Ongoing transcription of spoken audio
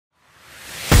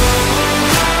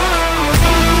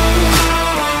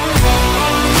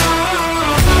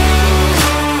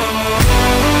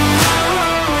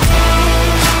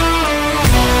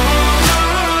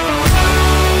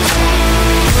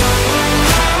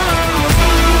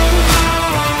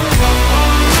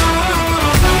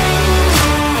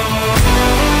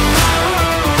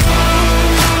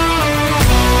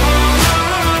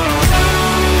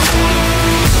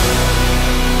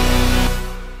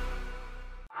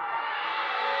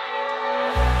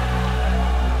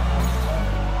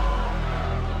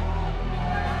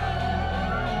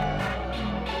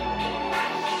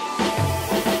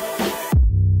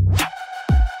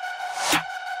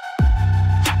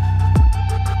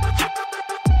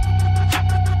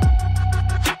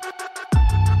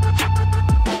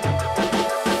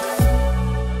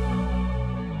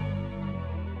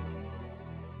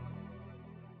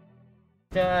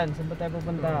dyan? Saan ba tayo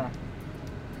pupunta?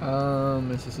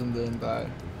 May susunduin tayo.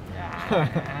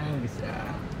 Gusto.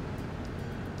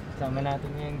 Sama natin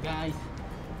ngayon guys.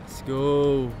 Let's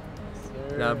go!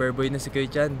 Lover boy na si Kuya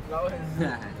Chan.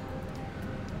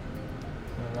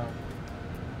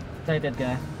 Excited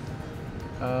ka?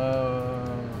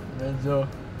 Medyo.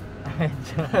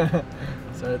 Medyo.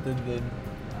 Excited din.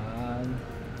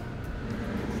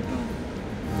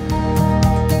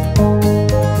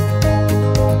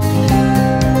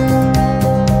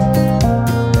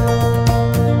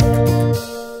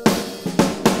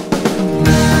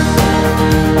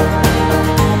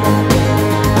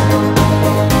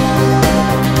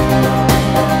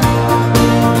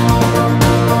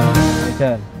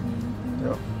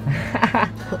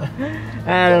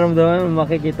 Naramdaman mo,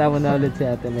 makikita mo na ulit si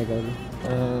Ate Nicole.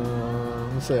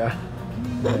 Masaya.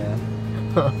 Yeah.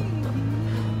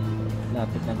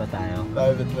 Lapit na ba tayo?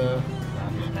 Lapit na.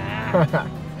 Lapit na.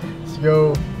 Let's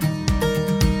go!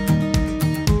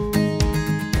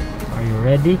 Are you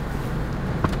ready?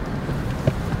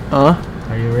 Huh?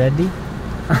 Are you ready?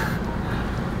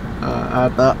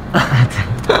 Ata.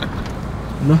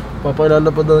 No? Papalala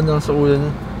pa daw niya sa kuya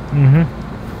niya.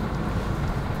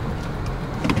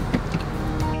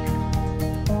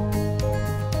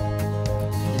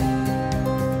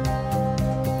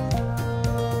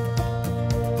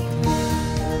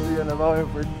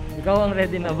 Ikaw ang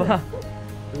ready na ba?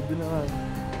 Ready naman.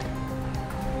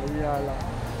 Naiya lang.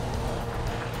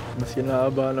 Mas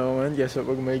kinakabahan ako ngayon kaysa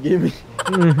pag may game eh.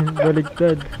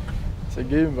 Baligtad. Sa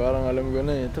game parang alam ko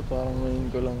na eh. Ito parang ngayon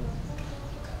ko lang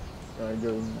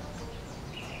gagawin.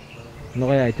 Ano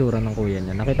kaya itsura ng kuya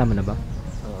niya? Nakita mo na ba?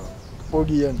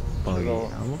 Pogi yan. Pogi.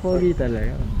 Pogi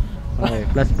talaga. Okay,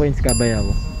 plus points ka ba yaw?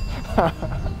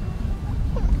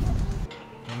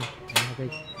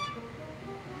 Okay.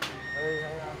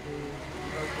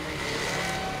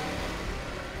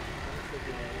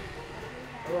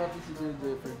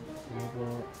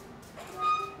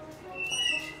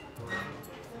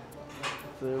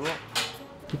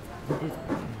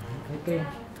 Okay.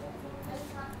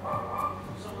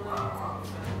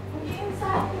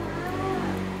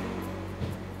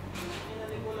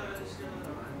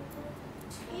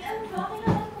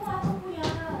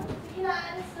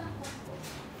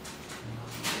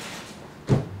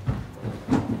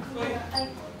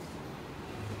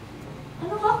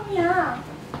 Ano ba kuya?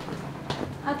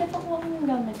 Ate, pakuha mo yung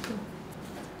gamit ko.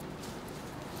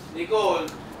 Nicole!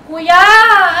 Kuya!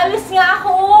 Alis nga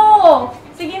ako!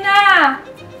 Sige na!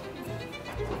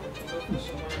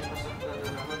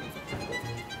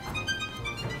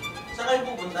 Saan kayo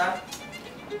pupunta?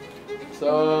 Sa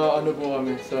ano po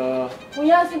kami? Sa...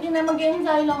 Kuya, sige na.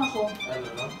 Mag-enjoy lang ako. Ano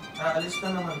no? Aalis na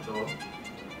naman to.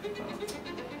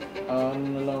 Ano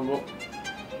na lang po?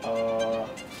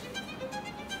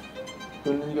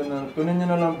 Kunin niyo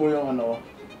na lang po yung ano,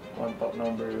 contact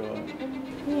number ko.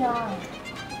 Kuya.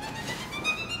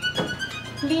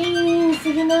 Please,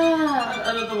 sige na.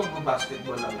 Ano to,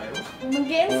 magpa-basketball lang kayo?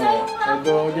 Mag-enjoy nga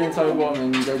ako. Mag-enjoy po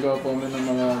kami. Gagawa po kami ng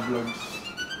mga vlogs.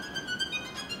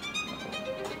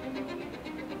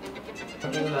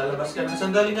 Lalabas ka na.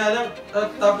 Sandali nga lang.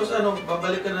 Tapos ano,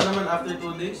 babalik ka na naman after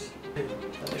 2 days?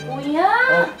 Kuya!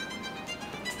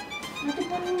 Ate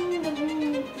pa rin yung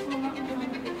gagawin.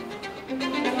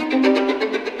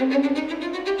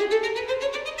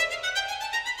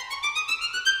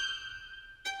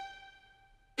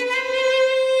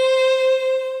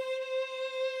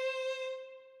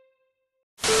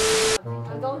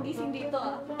 Hanggang gising dito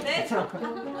ah.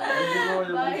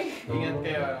 Bye! Ingat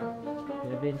kayo ah.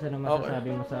 Kuya Vince, ano masasabi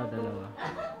mo sa dalawa?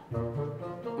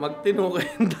 Magtino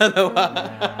kayong dalawa.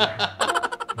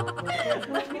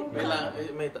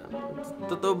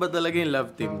 Totoo ba talaga yung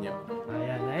love team niyo?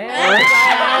 Ayan,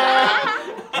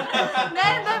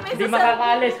 Hindi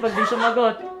makakaalis pag di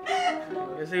sumagot.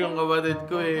 Kasi yung kapatid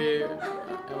ko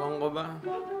ewan ko ba,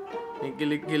 may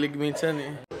kilig-kilig minsan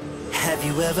eh. Have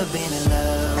you ever been in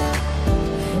love?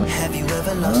 Have you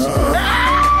ever lost it?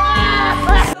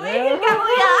 Tumigil ka,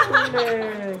 kuya!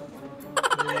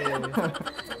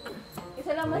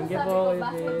 Isa lang masasabi ko,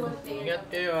 basketball team. Ingat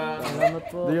kayo ah. Salamat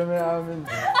po. Hindi kami amin.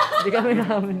 Hindi kami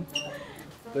namin.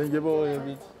 Thank you po, Kuya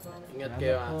Vince. Ingat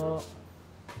kayo ah.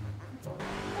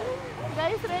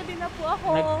 Guys, ready na po ako.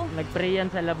 Nag-pray yan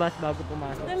sa labas bago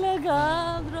pumasok. Talaga?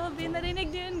 Grabe. Narinig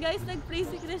niyo yun, guys. Nag-pray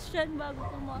si Christian bago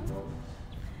pumasok.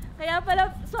 Kaya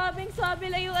pala,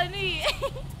 swabing-swabe lang yung ano eh.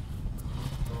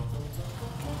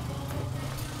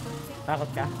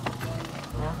 Takot ka?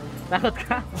 Huh? Takot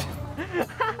ka?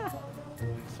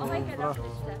 Okay ka lang,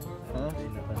 Christian? Ha?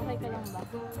 Okay ka lang ba?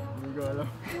 Hindi ko alam.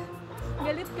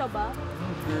 Galit ka ba?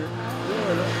 Hindi. Hindi ko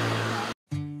alam.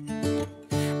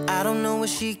 I don't know where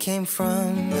she came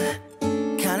from.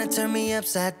 Kinda turned me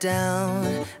upside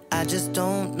down. I just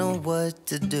don't know what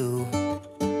to do.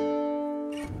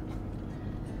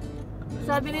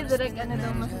 Sabi ni Direk, ano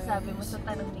daw masasabi mo sa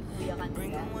tanong ni Kuya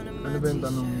kanina? Ano ba yung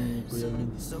tanong ni Kuya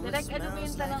Vince? Direk, ano ba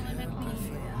yung tanong ni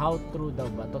How true daw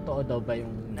ba? Totoo daw ba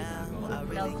yung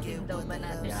love team daw ba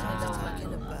natin? Ano daw ba? Totoo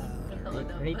daw ba?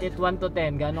 Rate it 1 to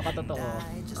 10, gaano ka totoo?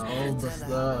 Ako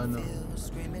basta ano,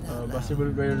 possible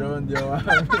kayo daw, hindi ako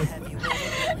amin.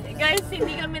 Guys,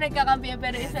 hindi kami nagkakampiyan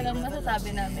pero isa lang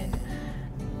masasabi namin.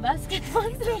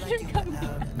 Basketball player kami.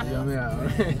 Hindi kami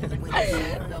amin.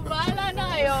 So, bahala na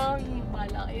kayo.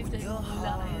 Bahala kayo dyan.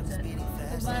 Bahala kayo dyan.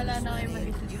 So, bahala na kayo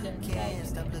mag-isip dyan. Guys.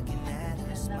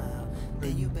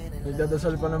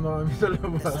 Nagdadasal pa naman kami sa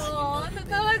labas. Oo, ano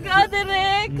talaga,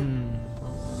 Direk?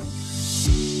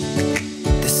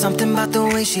 There's something about the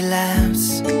way she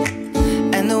laughs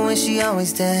and the way she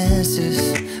always dances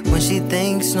when she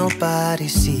thinks nobody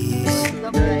sees.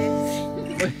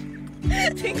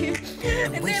 Sige.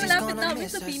 Hindi, malapit na kami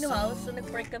sa Pino House. So,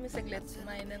 nag-park kami saglit.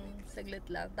 Sumayin ng saglit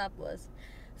lang. Tapos,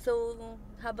 so,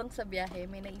 habang sa biyahe,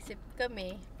 may naisip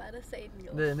kami para sa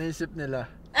inyo. Hindi, naisip nila.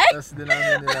 Tapos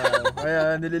dinamin nila ako.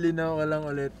 Kaya nililinaw ko lang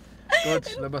ulit.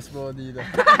 Coach, labas po ako dito.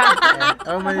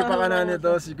 Ang may pakanan nito,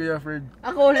 si Kuya Ferd.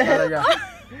 Ako ulit! Talaga.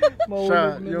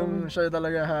 Siya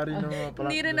talaga hari ng mga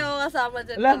palak. Hindi rin ako kasama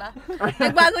dyan pala.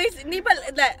 Nagbago yung, hindi pa,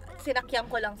 sinakyan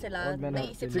ko lang sila.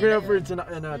 Naisip Si nila. Kuya Ferd,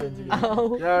 sinakyan natin. Sige.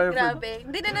 Grabe.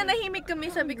 Hindi na nanahimik kami.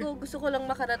 Sabi ko, gusto ko lang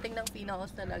makarating ng Pino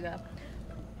House talaga.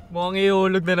 Mukhang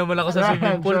iulog na naman ako sa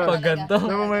swimming pool pag ganito.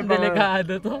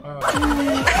 Delikado to.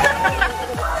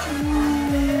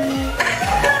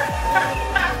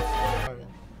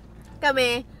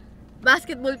 Kami,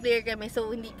 basketball player kami,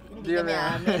 so hindi kami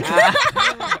amin.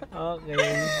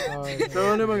 Okay.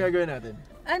 So ano bang gagawin natin?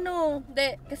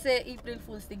 Kasi April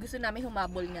Fool's Day, gusto namin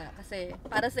humabol nga. Kasi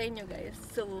para sa inyo guys,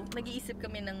 so nag-iisip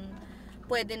kami ng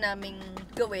pwede naming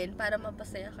gawin para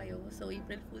mapasaya kayo. So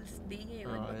April Fool's Day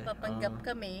ngayon, magpapanggap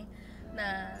kami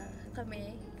na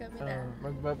kami na.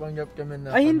 Magpapanggap kami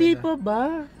na. Ay, hindi pa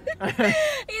ba?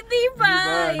 Hindi pa!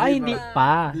 Ay, hindi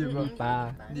pa.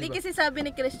 Hindi kasi sabi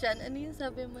ni Christian, ano yung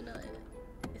sabi mo na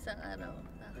isang araw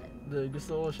sa akin? Hindi,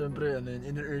 gusto ko syempre,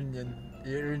 in-earn yan.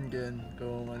 I-earn ko yan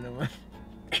kung ano man.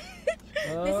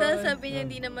 Minsan sabi niya,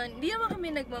 hindi naman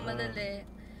kami nagmamadali.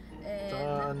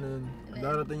 Saka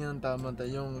darating yung tamang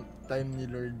yung time ni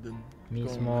Lord dun.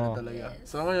 Mismo. Talaga.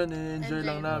 So ngayon, i-enjoy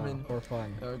lang namin. For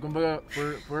fun. Kumbaga,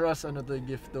 for us, to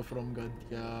gift to from God.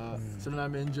 Kaya sila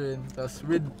namin enjoyin. Tapos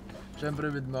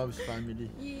syempre with Mav's family.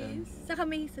 Yes. Saka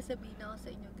may sasabihin ako sa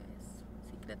inyo guys.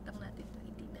 Secret lang natin to,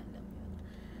 hindi na alam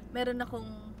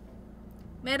yun.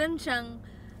 Meron siyang,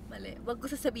 mali, wag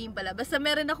ko sasabihin pala. Basta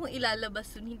meron akong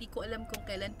ilalabas dun, hindi ko alam kung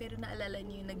kailan, pero naalala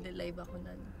niyo yung nagla-live ako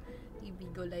nun.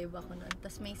 Ibigo live ako nun.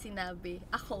 Tapos may sinabi,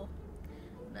 ako,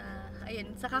 na,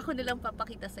 ayun, saka ko nilang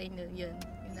papakita sa inyo, yun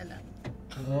na lang.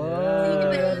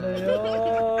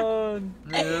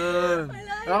 Ayun.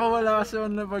 Ako wala kasi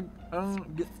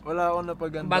wala akong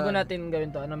napaganda. Bago natin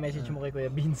gawin to, ano message mo kay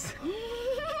Kuya Vince?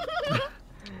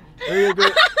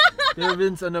 Kuya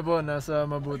Vince, nasa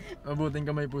mabuting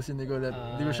kamay po si Nicole.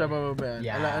 Hindi ko siya pababayaan.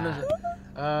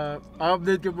 Yeah.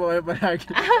 Update ko po kayo palagi.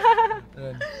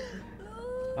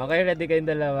 Okay, ready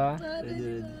kayong dalawa?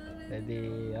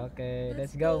 Ready. Okay,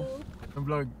 let's go. Ang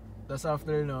vlog. Tapos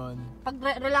after nun, Pag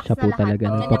relax Siya na po lahat, talaga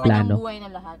pag nagpaplano. ganyan ang buhay na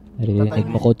lahat. Naririnig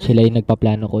mo coach, sila yung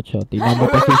nagpaplano coach. Tingnan mo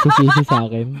pa sisi sa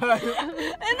akin.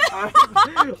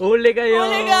 Huli kayo!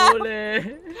 Huli ka! Huli!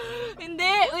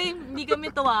 Hindi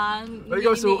kami to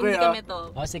Ikaw suki, Hindi kami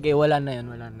to. Oh, sige, wala na yan.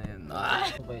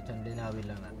 Okay, chan, linawin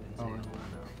lang natin.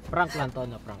 Prank lang to,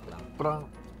 prank lang. prank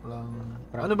lang.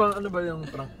 Ano ba yung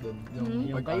prank dun?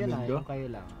 Yung kayo pag-amin lang, ko? yung kayo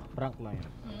lang. Prank lang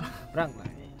yun. Prank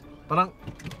lang.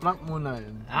 Prank muna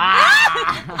yun.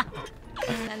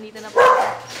 Nandito na po.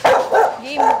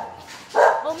 Game.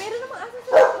 Oh, meron namang asa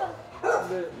sa dito.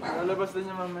 Hindi, lalabas din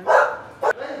niya mamaya.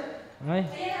 Ay.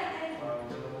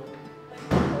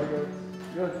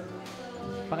 Good.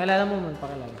 Pakilala mo man,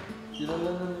 pakilala. Kilala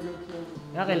na ni God.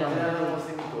 Kilala. Kilala mo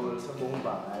si Nicole sa buong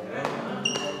bahay.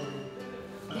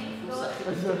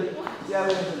 Sorry. Si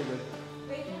Alan na sa likod.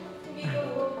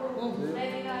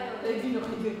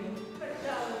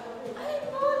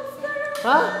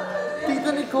 Ha?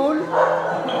 Tita Nicole?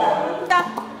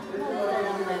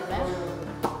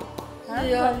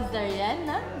 Monster yan,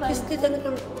 ha? Kiss ka na ito.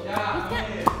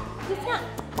 Kiss ka.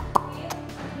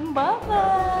 Baba.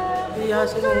 Iya,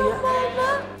 sila iya.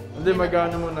 Hindi,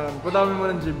 mag-ano muna. Punta mo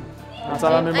ng gym.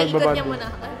 Saka kami Ay, ikot magbabad. niya muna.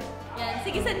 Yan.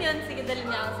 Sige, saan yun? Sige, dali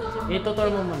niya ako sa gym. Itutor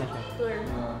mo muna siya. Tour.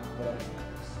 Oh,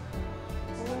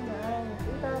 nice.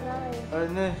 Tara. Ay,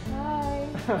 ne. Hi.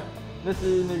 Ne,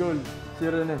 si Nicole. Si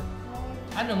Rene.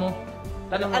 Ano mo?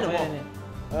 Tanong mo ba yan eh?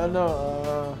 Ano,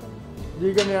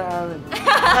 di kami aamin.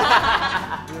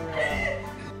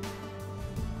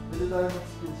 Pwede tayo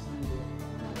mag-skills dito.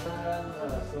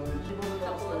 So, chico na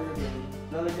tapos talaga dito.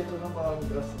 Lalagyan ito ng parang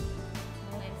grass.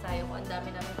 Ang ensayo ko, ang dami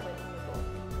namin pwedeng ito.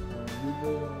 Dito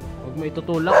yung... Huwag mo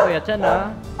itutulak kuya Chan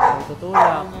ha. Huwag mo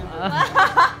itutulak.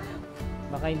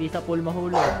 Baka hindi sa pool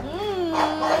mahulog.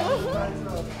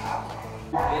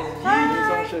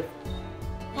 Isang chef.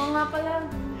 Oo nga pala.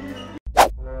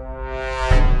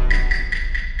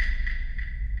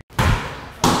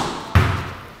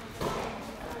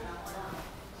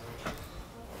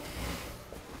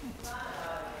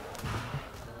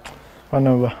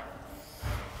 Ano ba?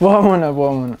 Buka muna.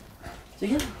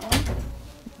 Sige.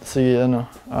 Sige, ano.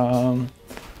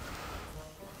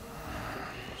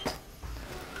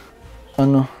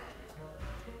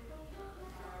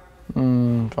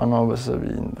 Paano ko ba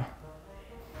sasabihin to?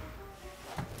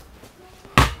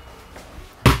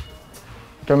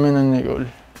 Kami na, Nicole.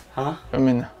 Ha?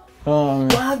 Kami na. Oo,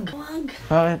 kami. Wag!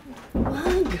 Bakit?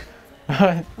 Wag!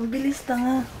 Bakit? Ang bilis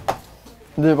tanga.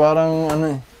 Hindi, parang ano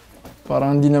eh. Parang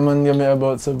hindi naman kami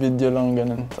about sa video lang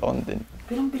ganun, sa content.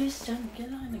 Pero ang bilis dyan.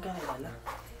 Kailangan nagkakilala.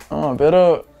 Oo, pero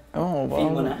ewan ko,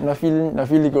 Feel mo na?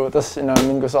 na-feel ko, tapos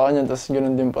inamin ko sa kanya, tapos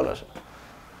ganun din pala siya.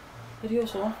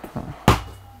 Seryoso?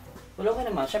 Wala ka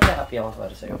naman. Siyempre happy ako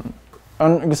para sa'yo.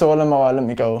 Gusto ko lang makalam,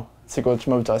 ikaw, si Coach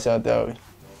Mab, tsaka si Ate Awi.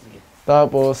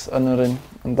 Tapos, ano rin,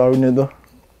 ang tawag nito.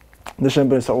 Hindi,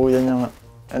 syempre, sa kuya niya nga,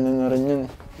 ano na rin yun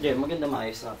eh. Yeah, maganda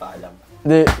maayos na paalam.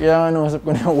 Hindi, kaya nga nausap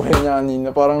ko na yung kuya niya kanina,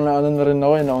 parang naano na rin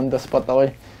ako eh, na-on the spot ako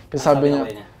eh. Kasi sabi niya,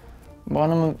 baka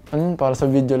naman, ano yun, para sa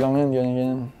video lang yun,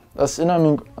 ganyan. Tapos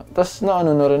inamin ko, tapos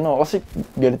naano na rin ako, kasi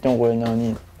galit yung kuya niya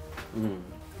kanina.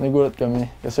 Nagulat kami,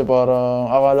 kasi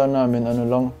parang akala namin, ano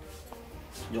lang,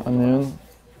 ano yun.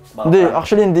 Hindi,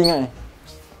 actually hindi nga eh.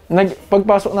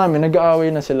 Pagpasok namin, nag-aaway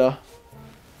na sila.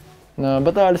 Na,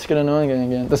 ba't aalis ka na naman,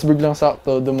 ganyan. Tapos biglang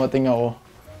sakto, dumating ako.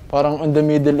 Parang on the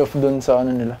middle of dun sa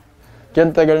ano nila.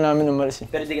 Kaya tagal namin umalis eh.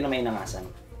 Pero di ka na may nangasan.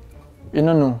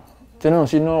 Inano,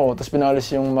 tinanong sino ako, tapos pinalis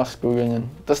yung mask ko, ganyan.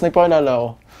 Tapos nagpakilala ako.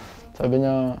 Sabi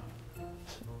niya,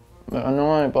 ano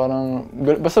nga eh, parang,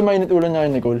 basta mainit ulan niya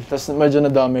kay Nicole. Tapos medyo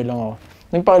nadamay lang ako.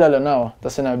 Nagpakilala na ako.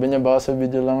 Tapos sinabi niya, baka sa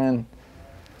video lang yan.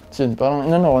 Tapos yun, parang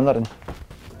inano ko na rin.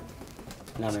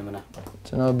 Sinabi mo na.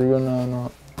 Sinabi ko na ano,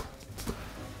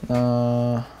 na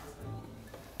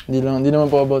hindi naman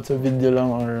po about sa video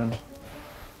lang or ano.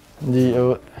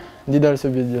 Hindi dahil sa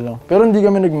video lang. Pero hindi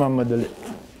kami nagmamadali.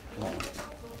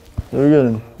 So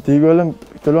ganun. Hindi ko alam,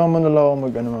 tulungan mo na lang ako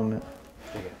mag-ano mamaya.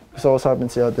 Gusto ko usapin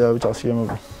si Ate Awi tsaka si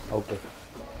Kamabi. Okay.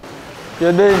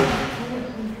 Kaya din,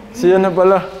 siya na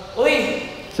pala. Uy!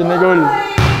 Si Nicole.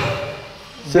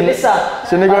 Bilis ah!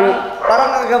 Si Nicole.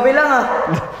 Parang kagabi lang ah!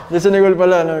 Di si Nicole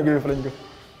pala, ano, girlfriend ko.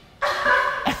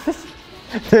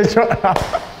 Joke lang.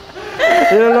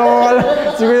 Inaloko ka lang.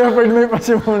 Si Kuya Ferd may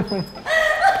pasimunan.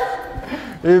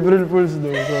 April Fools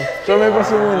daw. So, siya may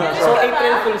pasimunan. So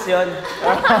April Fools yun.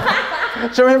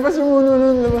 Siya may pasimunan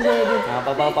nun. Labas ako dun.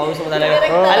 Napapapauso ko talaga.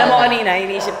 Alam mo kanina,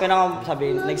 iniisip ko na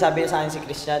nagsabi sa akin si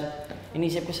Christian.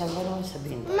 Iniisip ko saan ba naman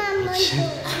sabihin? Mama.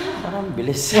 Parang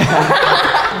bilis.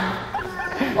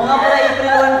 O nga pala,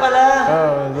 April 1 pala.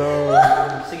 So...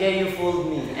 Sige, you fooled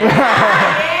me.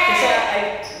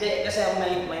 Kasi ang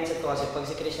mindset ko kasi pag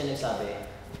si Christian nagsabi,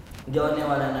 hindi ako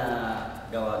niwala na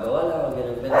gawa-gawa lang o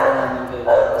gano'n. Pero naman ko yun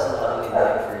kasi nakalangin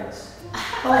like friends.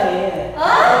 Oh yeah.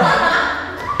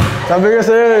 Sabi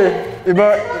kasi, iba...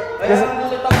 Kasi,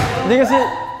 hindi kasi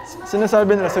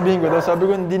sinasabi nila, sabihin ko daw, sabi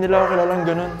ko hindi nila ako kilalang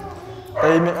ganun.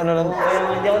 Tahimik, ano lang. Kaya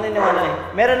hindi ako naniniwala eh.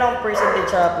 Meron akong percentage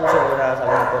sa puso ko na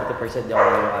sabi ng 40% di ako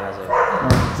naniniwala sa'yo.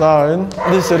 Sa akin?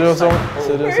 Hindi, seryoso ako.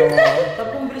 Seryoso ako. Sabi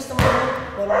ko, ang bilis naman yun.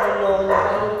 Parang niloko niya.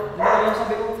 Di ba yung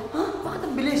sabi ko, ha? Bakit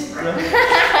ang bilis?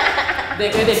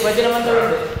 Hindi, pwede naman daw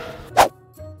yun.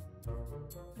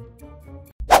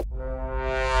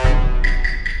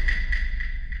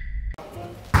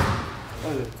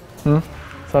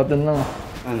 Sa atin lang.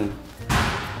 Ano?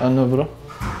 Ano bro?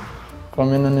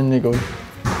 Kami na ni Nicole.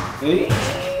 Eh?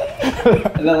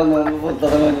 Alam ko na, pupunta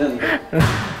naman yan.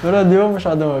 Pero di ba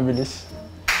masyado mabilis?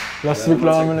 Last week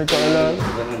lang kami nagkakilala.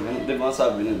 Hindi ba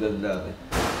sabi ng dad dati?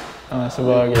 Sa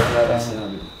bagay.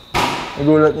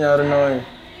 Nagulat niya rin ako eh.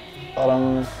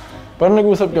 Parang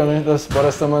nag-usap kami, tapos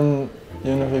paras naman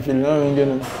yung nafe-feel namin,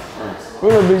 gano'n.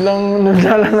 Pero biglang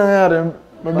naglalang nangyari.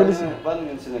 Mabilis eh. Paano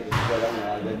yun sinagot? Walang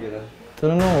naagad yun.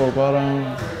 Tanong ko,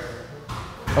 parang...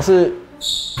 Kasi,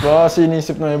 baka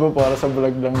sinisip na iba para sa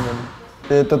vlog lang gano'n.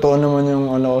 Eh, totoo naman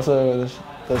yung ano ko sa'yo,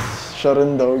 tapos siya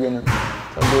rin daw, gano'n.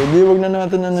 Sabi, hindi, wag na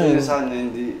natin ano So yun. yun sana,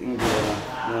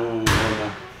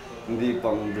 hindi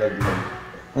pang vlog lang.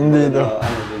 Hindi daw.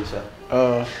 Ano din siya.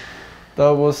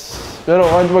 Tapos, pero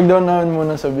kahit wag daw namin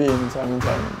muna sabihin sa amin.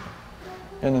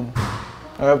 Ganun.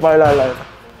 Okay, pakilala ito.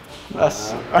 Tapos,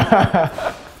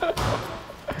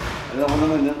 Alam mo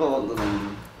naman yan, bawag na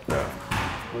naman.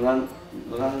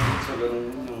 Wala naman sa ganun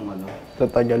yun yung ano.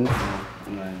 tatagal.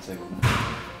 Second.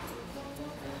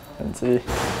 Let's see.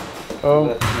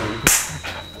 Oh.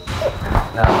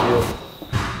 Love you.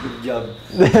 Good job.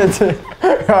 That's it.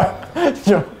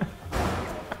 Joke.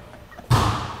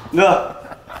 No!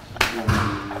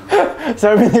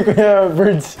 Sabi ni Kuya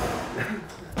Birds.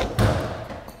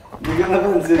 Hindi ka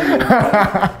napansin yun.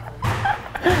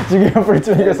 Sige, Birds,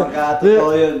 may kasi.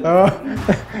 Magkatotoo yun. Oo.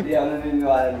 Hindi ako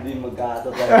naniniwala, hindi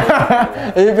magkatotoo.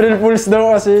 April Fools daw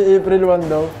kasi, April 1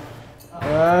 daw.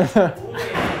 Ayan.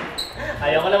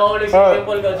 Ayaw ko na mahulog si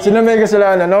Dimple ko. Sinamay ka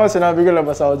sila, ano? Sinabi ko,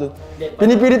 labas ako dyan.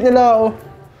 Pinipilit nila ako.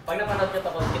 Pag napanood nyo ito,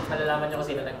 kung malalaman nyo kung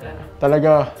sino nagplano.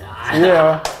 Talaga. Sige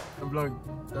ah. Vlog.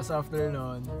 Tapos after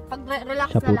nun. Pag relax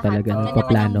Siya na po lahat, talaga pag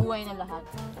nagpaplano. ang buhay na lahat.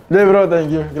 Hindi bro, thank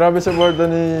you. Grabe support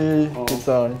ni Kit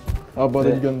sa akin.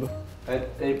 Kapatid ganda. At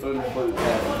April Fool,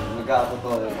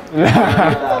 magkakatotoo yun.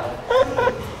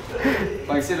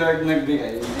 Pag si Lord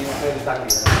nagbigay, hindi mo pwede tangin.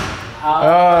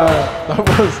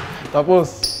 Tapos.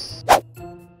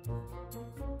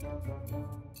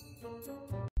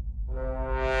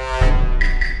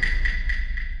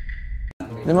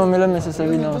 Di mo Milan, may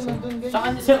sasabihin ako sa'yo.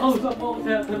 Saan siya kausap mo kung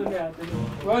siya talaga.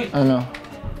 Roy, Ano?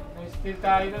 may still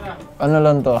tayo na na. Ano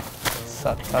lang to?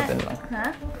 Sa atin lang. Ha?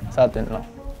 Sa atin lang.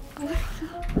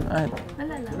 Ay.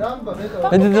 Wala lang.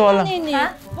 Ay, dito ka lang. Ha?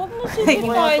 Huwag mo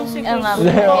sisikain si Chris.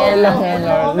 Hindi, okay lang.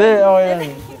 Hindi, okay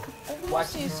lang.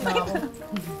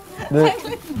 Hindi.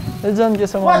 Eh, dyan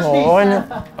kasama mo. Okay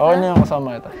na yung kasama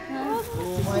kita.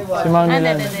 Si Mami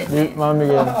lang. Mami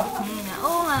ko yan.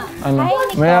 Oo nga. Ano?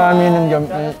 May aminin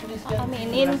kami.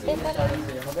 Aminin.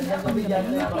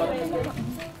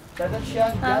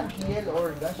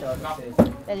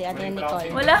 Dali, ano yan, Nicole?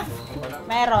 Wala.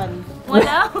 Meron.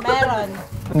 Wala. Meron.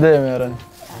 Hindi, meron.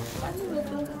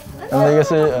 Hindi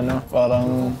kasi, ano, parang...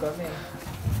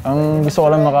 Ang gusto ko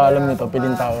lang makaalam nito,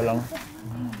 piling tao lang.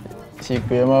 Si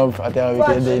Kuya Mav, Ate Awi,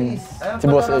 Kuya Dane, si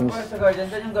Boss Ems.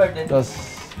 Tapos,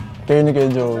 kayo ni Kuya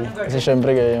Joey. Kasi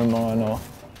syempre kayo yung mga ano...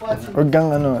 Huwag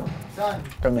kang ano...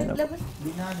 Kami na.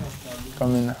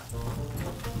 Kami na.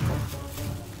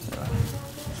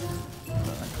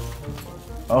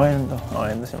 Okay na to.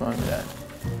 Okay na si Mami yan.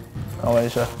 Okay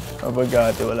siya. Kapag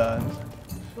ate, wala na.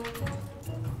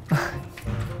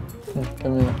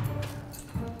 Kami na.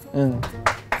 Yun.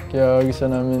 Kaya gusto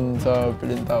namin sa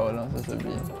piling tao lang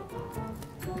sasabihin.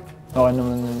 Okay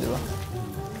naman yun, di ba?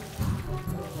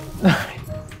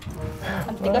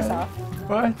 Ang tigas ah.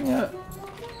 Bakit nga?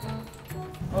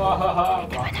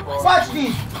 Watch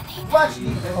this! Watch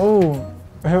this! Oh,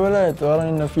 eh wala ito.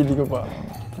 Parang yung na-feel ko pa.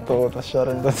 Totoo, tas siya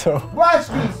rin totoo. Watch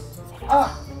this!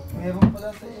 Ah! Meron pala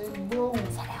sa elbow.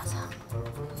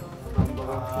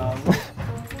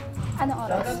 Ano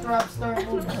oras? Dagat rapstar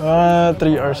mo.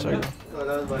 3 hours ago.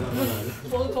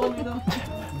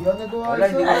 Hindi ako nagawa Wala,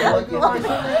 hindi ko nagawa.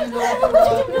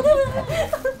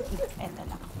 Eto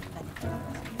lang.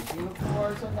 Yung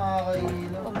puwarso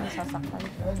nakakahilo. Huwag mo sasaktan.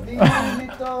 Hindi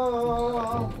dito.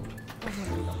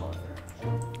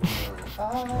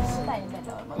 Gusto tayo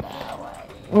dalawa mag-aaway.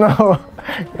 No!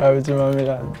 Grabe si Mami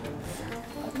lang.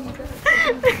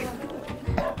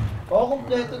 Oo,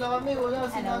 kompleto na kami. Wala,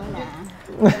 Ano sinabit. na?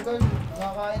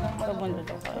 Nakakain ng manok. Tumundo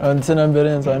ko. Sinabi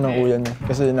rin yan sa akin ng kuya niya.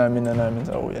 Kasi namin na namin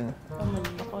sa kuya niya.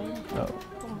 Tumundo ko yun. No.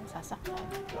 Huwag mo sasaktan.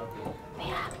 May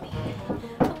happy.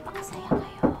 Magpakasaya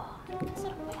kayo.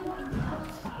 Sarap mo yung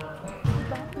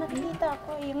pinta. Nakikita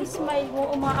ko yung smile mo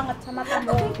umaangat sa mata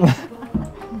mo.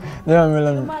 Di Mami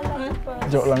lang.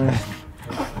 Lumalagpas. Joke lang yan.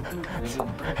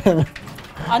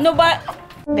 Ano ba?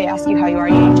 They ask you how you are,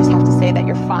 you just have to say that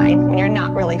you're fine when you're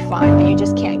not really fine, but you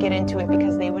just can't get into it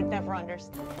because they would never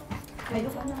understand.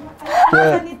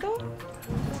 Kaya,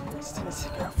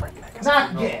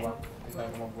 Not yet!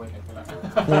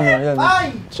 yan.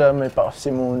 Ay! Siya may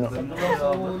pakasimuno.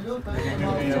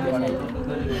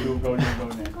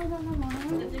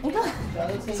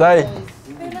 Sai!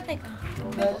 Pero teka.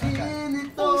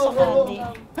 Nalilito Sakali.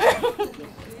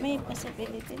 May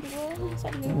possibility, di ba?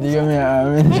 Sabi mo. Hindi kami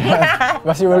aamin dyan.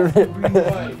 Kasi wala.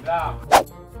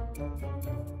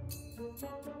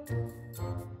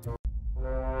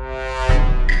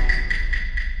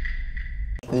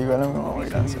 Hindi ko alam kung okay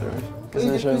lang sila. Kasi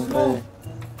syempre,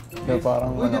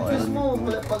 parang ano Uy, eh. mo.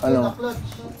 Ano? Pagka-clutch.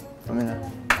 Kami na.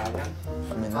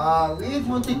 Kami na. Wait,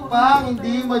 muntik pa,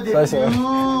 hindi ma-diffuse.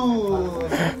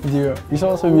 Hindi ko. Gusto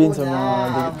ko sabihin sa mga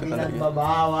dikit ko talaga.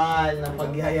 Pinagbabawal ng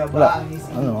paghihayabang ni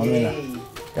CJ. Ano, kami na.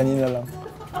 Kanina lang.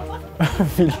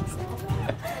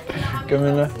 Kami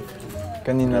na.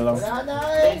 Kanina lang.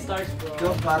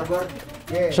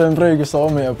 Siyempre, gusto ko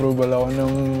may approval ako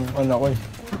ng ano ko eh.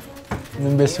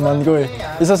 Ng best man ko eh.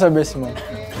 Isa sa best man.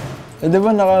 Eh di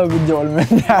ba naka-video call man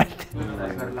yan?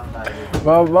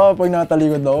 Baka pag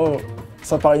natalikod ako,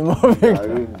 sapakin mo.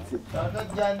 Shoutout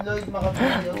John Lloyd,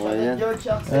 makapagyo. Shoutout George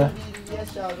Axel Villas,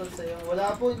 shoutout sa'yo.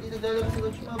 Wala po, hindi naglalaro si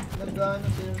Coach Mab. Nag-ano,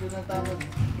 sinundo ng tawag.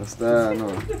 Basta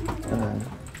ano,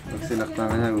 pag sinakta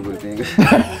ka niya, gugultingin ka.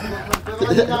 Pero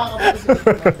kasi nakakapagyo si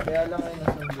Coach Mab, kaya lang ay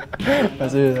nasundo.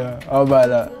 Kasi ako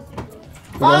bahala.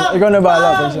 Ikaw na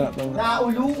bahala pag sinakta mo.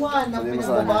 Nauluhan ng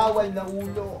pinagbabawal na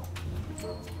ulo.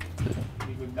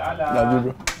 Love you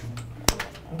bro.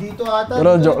 Dito ata.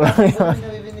 Pero joke lang yun.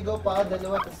 Naririnig ako pa,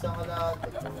 dalawa, tapos isang kalahati.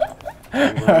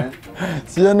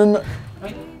 Si ano na...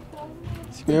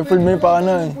 Si Kuya Ford may pa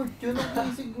na eh. Yun ang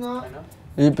kisig nga.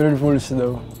 April Fools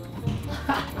daw.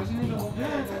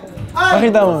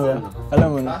 Nakita mo ba? Alam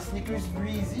mo na. Taas ni Chris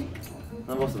Breezy.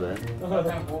 Ano ba yan?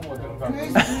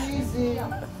 Chris Breezy.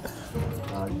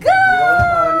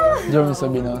 Diyan mo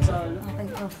sabihin ako sa...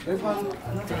 Okay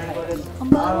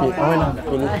lang.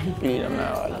 Pili lang na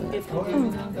ako alam.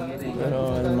 Pero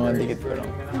yung mga dikit ko lang.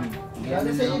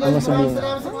 Ano sabihin na?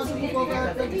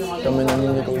 Kami na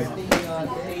nini ko.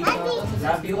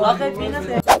 Bakit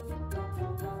pinasaya?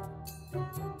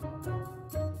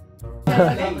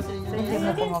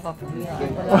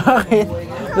 Bakit?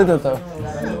 Ito.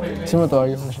 Kasi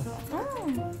matawagin mo siya.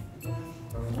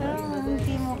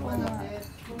 Hindi mo ko na.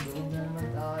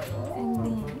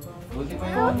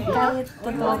 Kahit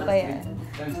totoo pa yan.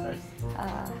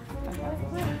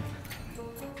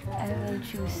 I will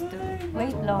choose to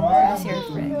wait longer as your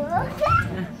friend.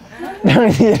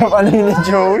 Hirap ano yun ni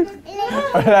Joey?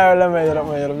 Wala, mahirap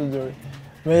si Joey.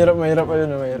 Mahirap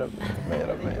ayun, mahirap.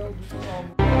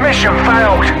 Mission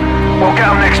failed. We'll get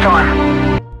them next time.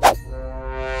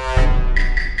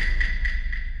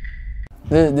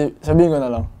 Sabihin ko na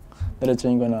lang.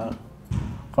 Diretsuhin ko na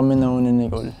kami na ni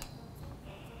Nicole.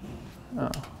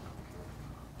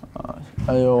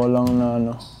 Ayoko lang na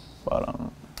ano, parang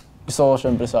gusto ko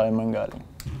syempre sa akin manggaling.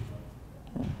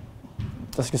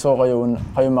 Tapos gusto ko kayo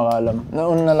makalam.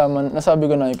 Nauna nalaman, nasabi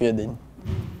ko na kay Kuya din.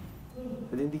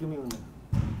 Pwede hindi kami una.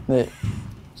 Hindi.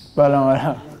 Parang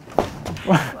wala.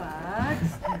 What?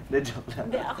 Hindi, joke lang.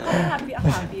 Hindi, ako happy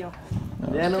ako.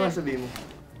 Hindi, ano nga sabihin mo?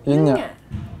 Yun nga.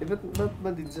 Eh, ba't ba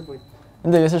disappoint?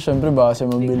 Hindi kasi syempre baka siya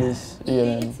mabilis.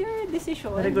 It's your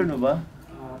decision. Na-record mo ba?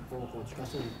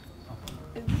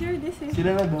 It's your decision.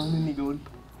 Sila na daw ni Nicole.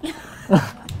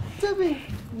 Sabi.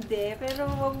 Hindi, pero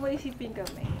huwag mo isipin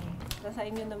kami. Nasa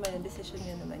inyo naman, decision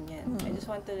nyo naman yan. I just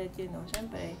want to let you know,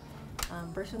 syempre,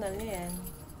 personal nyo yan.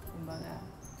 Kumbaga,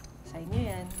 sa inyo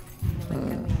yan. Hindi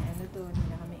naman kami, doon,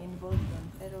 hindi na kami involved doon.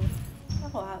 Pero,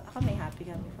 kami happy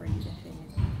kami for you kasi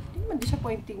yun. Hindi naman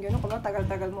disappointing yun. Kung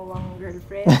tagal-tagal mo ang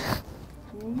girlfriend.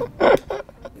 Diba?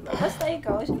 Basta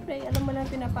ikaw, syempre, alam mo lang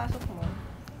pinapasok mo.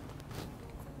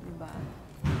 Diba?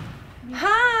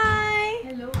 Hi!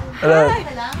 Hello! Hello! Hi!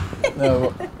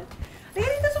 Hello! Teka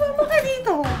dito, sumama ka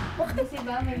dito! Kasi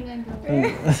ba, may nandun.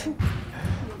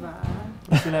 Diba?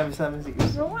 Sinabi sa amin si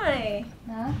Chris. Oo nga eh.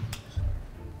 Ha?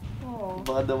 Oo.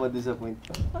 Baka daw ma-disappoint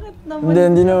ka. Bakit naman?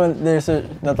 Hindi naman.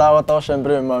 Natakot ako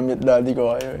syempre yung mami at daddy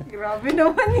ko kayo eh. Grabe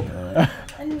naman eh.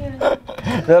 Ano yun?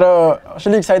 Pero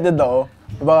actually excited ako.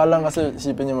 Baka lang kasi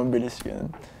isipin niya mabilis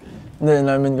ganun. Hindi,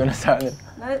 namin ko na sa akin.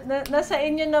 Nasa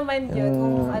inyo naman yun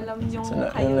kung alam yung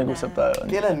kayo Yung na. nag-usap tayo.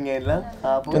 Kailan? Ngayon lang?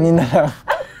 Hapon? Kanina lang.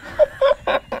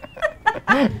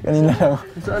 Kanina lang.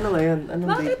 So ano ngayon?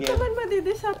 Anong Bakit date ngayon? naman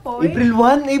madidisappoint? April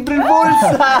 1? April Fools!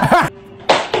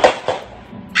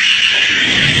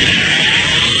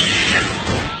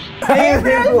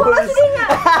 April Fools!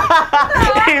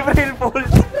 April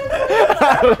Fools!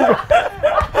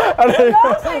 Aray ko!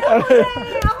 Ako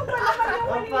pa naman yung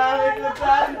Ang pangit ko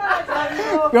saan?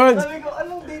 Sabi ko,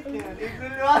 anong date niya?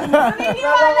 April 1?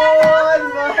 naniniwala na ako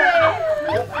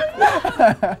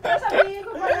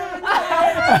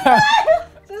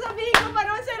Sasabihin ko pa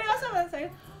naman seryoso ba sa'yo?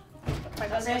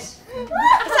 Success!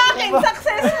 Sa akin,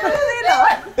 successful sila!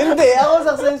 Hindi, ako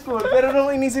successful. Pero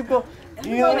nung inisip ko,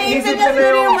 Inisip ko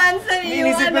na yung monthsary,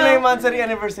 inisip ko na yung monthsary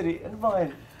anniversary. Ano ba ngayon?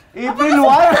 April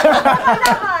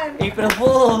 1? April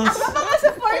Fools! Baka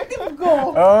supportive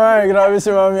go! Oo nga, grabe si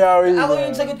Mami Awi. Ako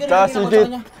yung sagot ko rin Kasi ako sa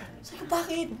kanya. Sabi ko,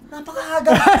 bakit?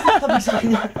 Napakaaga. Sabi sa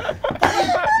kanya.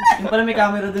 Yung pala may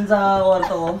camera dun sa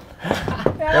kwarto ko.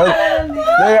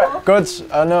 Coach,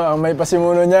 ang may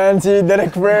pasimuno niyan si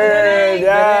Derek Fred.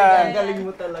 Yan. Galing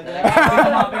mo talaga.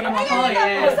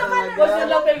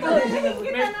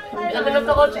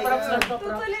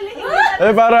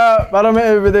 Para may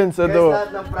evidence ito. Lahat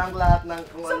ng prank, lahat ng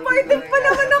kung ano. Supportive pa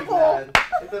naman ako.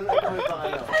 Ito may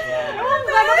pangalaw.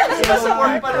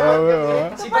 Support pa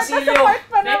naman. Si Basilio. Support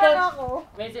pa naman ako.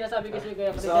 May sinasabi kasi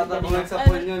kaya So, tabunan sa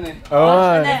pool yun eh.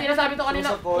 Hindi, sinasabi to kanina,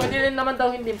 pwede rin naman daw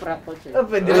hindi prank coach eh.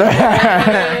 Pwede rin.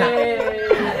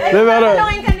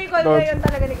 Tulungin ka, Nicole, ngayon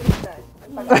talaga ni Kristal.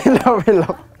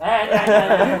 Pilok.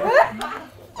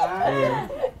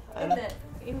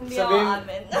 Hindi ako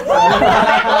amin.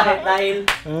 Dahil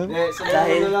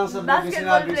Sabihin mo lang sa vlog yung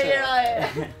Basketball sinabi player sa'yo. ako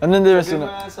eh. Ano hindi ba Sabihin mo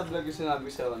lang sa vlog yung sinabi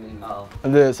sa'yo kanina.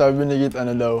 Hindi, sabi ni Kit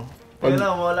daw. Kaya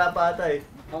lang, wala pa ata eh.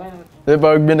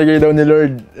 Pag binigay daw ni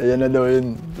Lord, ayan na daw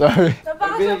yun. Sabi.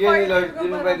 Pag binigyan ni Lord, di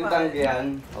mo pwede tanggihan.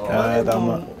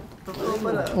 Tama. Totoo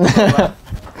pala.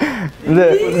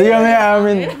 Hindi kami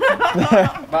amin.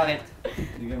 bakit?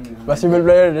 Possible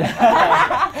player.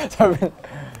 Sabi.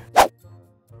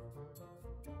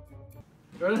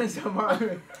 Wala na siya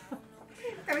mga.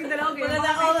 Kaming dalawa ganyan.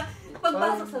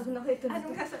 Pagpasok sa sunod ito.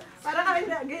 Anong kaso? Parang kami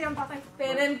na ganyan pa kayo.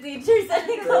 Parent teachers sa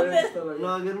likod.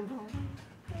 Mga ganun pa.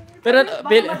 Pero,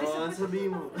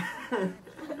 Sabihin mo.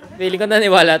 feeling ko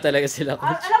naniwala talaga sila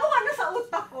coach. Alam mo ano sa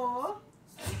utak ko?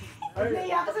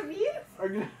 Naiya ka sabihin?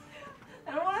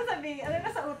 Alam mo ano sabihin? Ano na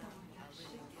sa utak?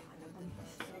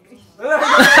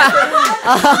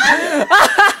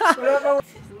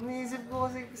 Iniisip ko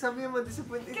kasi, sabi mo,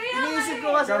 disappointed. Kaya Iniisip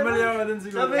ko kasi, Kamali ako din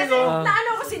siguro. sabi ko, Naano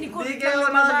ko si Nicole? hindi kayo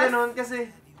mga ganun kasi,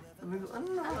 sabi ko, ano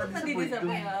na ako Hindi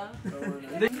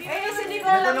disappointed? Eh, si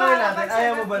Nicole lang Tanongin natin,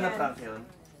 ayaw mo ba na prank yun?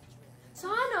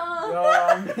 Sana!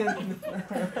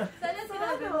 Sana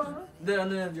sinabi mo. Hindi,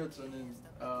 ano yan, Coach? Ano yun?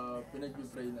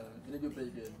 Pinag-pray ko yun.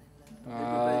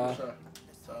 Pinag-pray ko siya.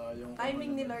 Sa yung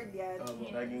Timing ni Lord yan.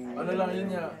 Ano lang yun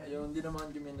niya, yung hindi naman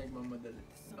kami nagmamadali.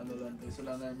 Ano lang, gusto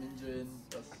lang namin dyan,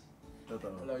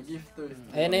 tapos wala, gift to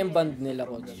eh. Ayan na yung band nila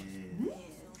coach.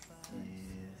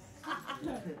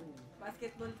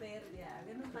 Basketball player, yeah.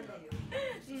 Ganun pala yun.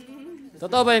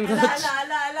 Totoo ba yun coach?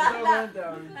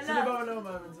 Sino ba ako na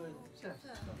umamin sa inyo?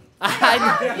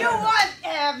 You want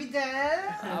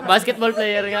evidence? Basketball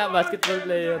player nga, basketball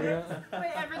player nga.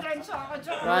 May evidence ako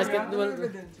dyan. Basketball.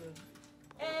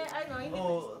 Ano, hindi.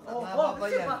 Napapa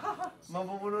yan.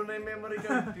 Mapupuno na yung memory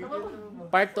card.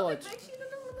 Part to coach. Sino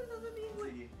lang naman sasabihin mo?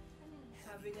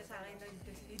 Sabi niya sa akin,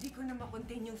 hindi ko na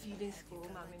makontain yung feelings ko.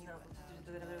 Umamin na ako.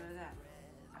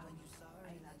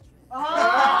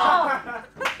 Oh!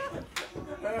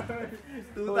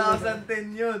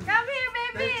 2010 yun. Come here,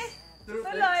 baby!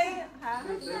 Tuloy. Ha?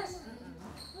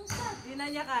 Hindi na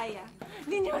niya kaya.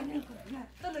 Hindi niya kaya.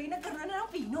 Tuloy, nagkaroon na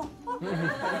ng pino.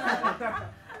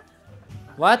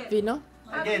 What, Pino?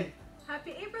 Again.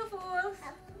 Happy April Fools!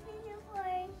 Happy April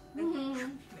Fools!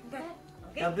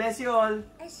 God bless you all.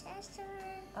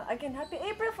 Again, Happy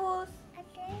April Fools!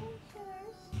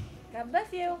 God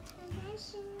bless you!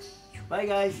 Bye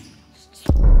guys.